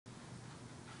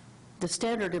The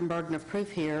standard and burden of proof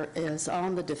here is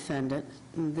on the defendant.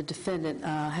 The defendant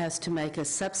has to make a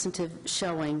substantive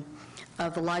showing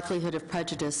of the likelihood of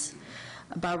prejudice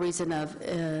by reason of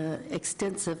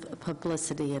extensive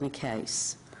publicity in a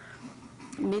case.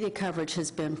 Media coverage has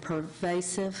been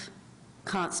pervasive,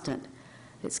 constant.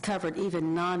 It's covered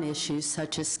even non-issues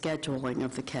such as scheduling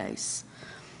of the case.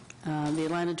 The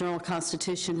Atlanta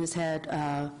Journal-Constitution has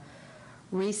had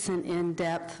recent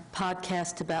in-depth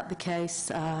podcast about the case.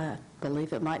 I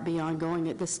believe it might be ongoing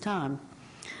at this time.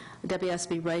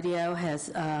 WSB Radio has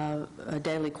a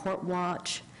daily court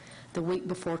watch. The week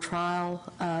before trial,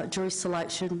 jury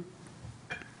selection,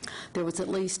 there was at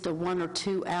least a 1 or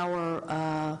 2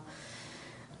 hour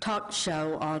talk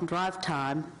show on drive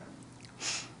time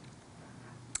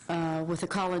with a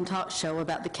call-in talk show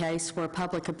about the case where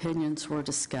public opinions were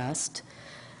discussed.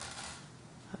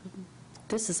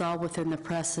 This is all within the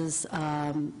press's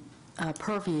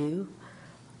purview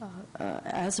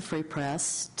as a free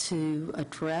press to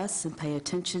address and pay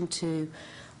attention to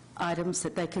items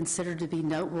that they consider to be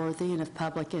noteworthy and of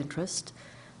public interest.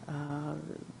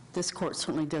 This court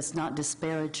certainly does not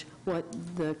disparage what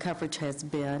the coverage has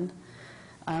been.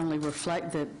 I only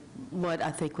reflect that what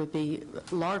I think would be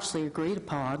largely agreed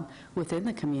upon within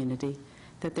the community,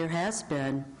 that there has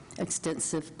been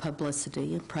extensive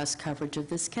publicity and press coverage of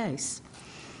this case.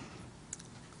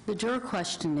 The juror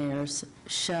questionnaires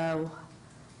show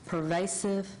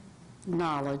pervasive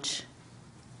knowledge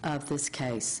of this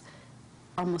case.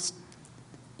 Almost,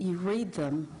 you read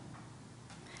them,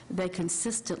 they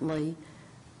consistently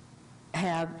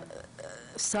have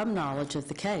some knowledge of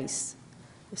the case.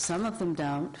 Some of them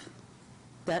don't.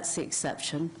 That's the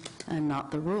exception and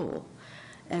not the rule.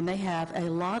 And they have a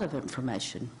lot of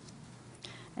information.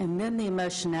 And then the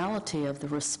emotionality of the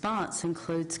response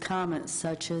includes comments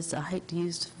such as, I hate to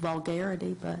use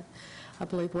vulgarity, but I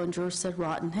believe one juror said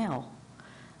rotten hell.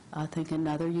 I think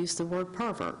another used the word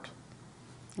pervert.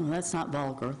 Well, that's not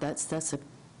vulgar. That's a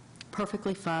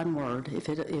perfectly fine word if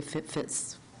it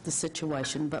fits the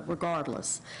situation, but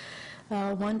regardless.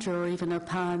 One juror even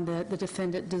opined that the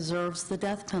defendant deserves the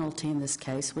death penalty in this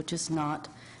case, which is not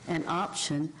an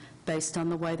option based on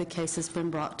the way the case has been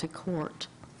brought to court.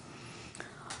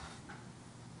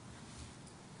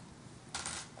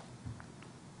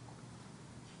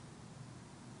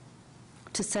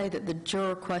 To say that the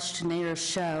juror questionnaires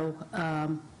show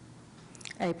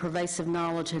a pervasive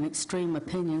knowledge and extreme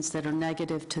opinions that are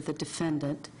negative to the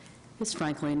defendant is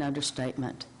frankly an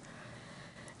understatement.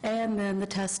 And then the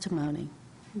testimony.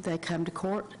 They come to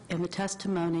court and the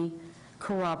testimony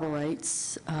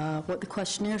corroborates what the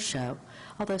questionnaires show.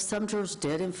 Although some jurors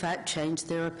did in fact change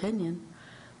their opinion,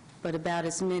 but about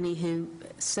as many who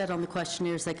said on the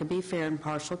questionnaires they could be fair and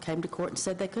impartial came to court and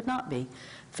said they could not be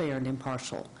fair and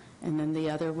impartial. And then the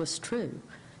other was true.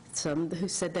 Some who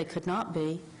said they could not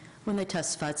be, when they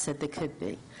testified, said they could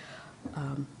be.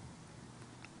 And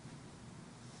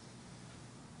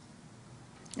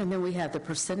then we have the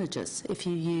percentages. If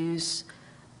you use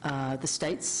the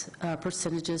state's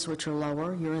percentages, which are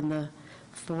lower, you're in the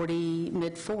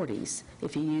mid-40s.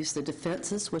 If you use the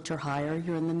defenses, which are higher,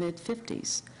 you're in the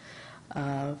mid-50s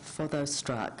for those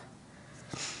struck.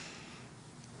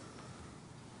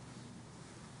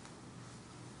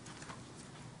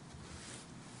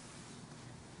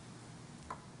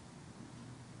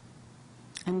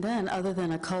 And then, other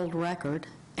than a cold record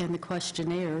and the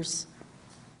questionnaires,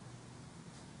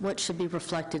 what should be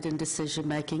reflected in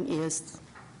decision-making is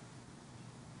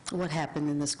what happened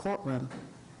in this courtroom.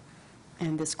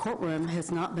 And this courtroom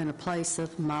has not been a place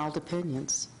of mild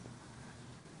opinions.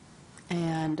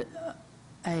 And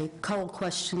a cold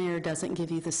questionnaire doesn't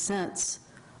give you the sense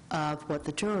of what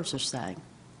the jurors are saying,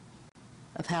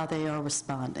 of how they are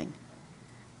responding.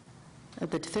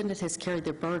 The defendant has carried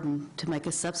their burden to make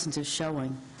a substantive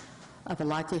showing of a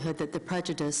likelihood that the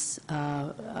prejudice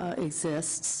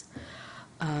exists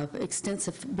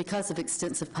because of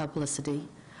extensive publicity,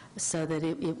 so that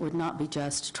it would not be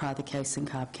just to try the case in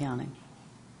Cobb County.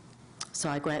 So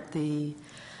I grant the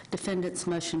defendant's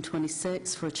motion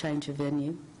 26 for a change of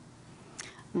venue.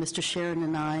 Mr. Sharon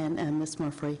and I and Ms.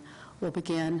 Murphy will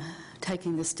begin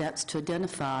taking the steps to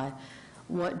identify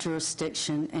what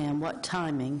jurisdiction and what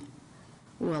timing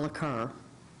will occur.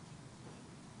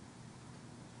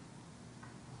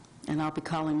 And I'll be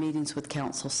calling meetings with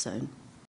counsel soon.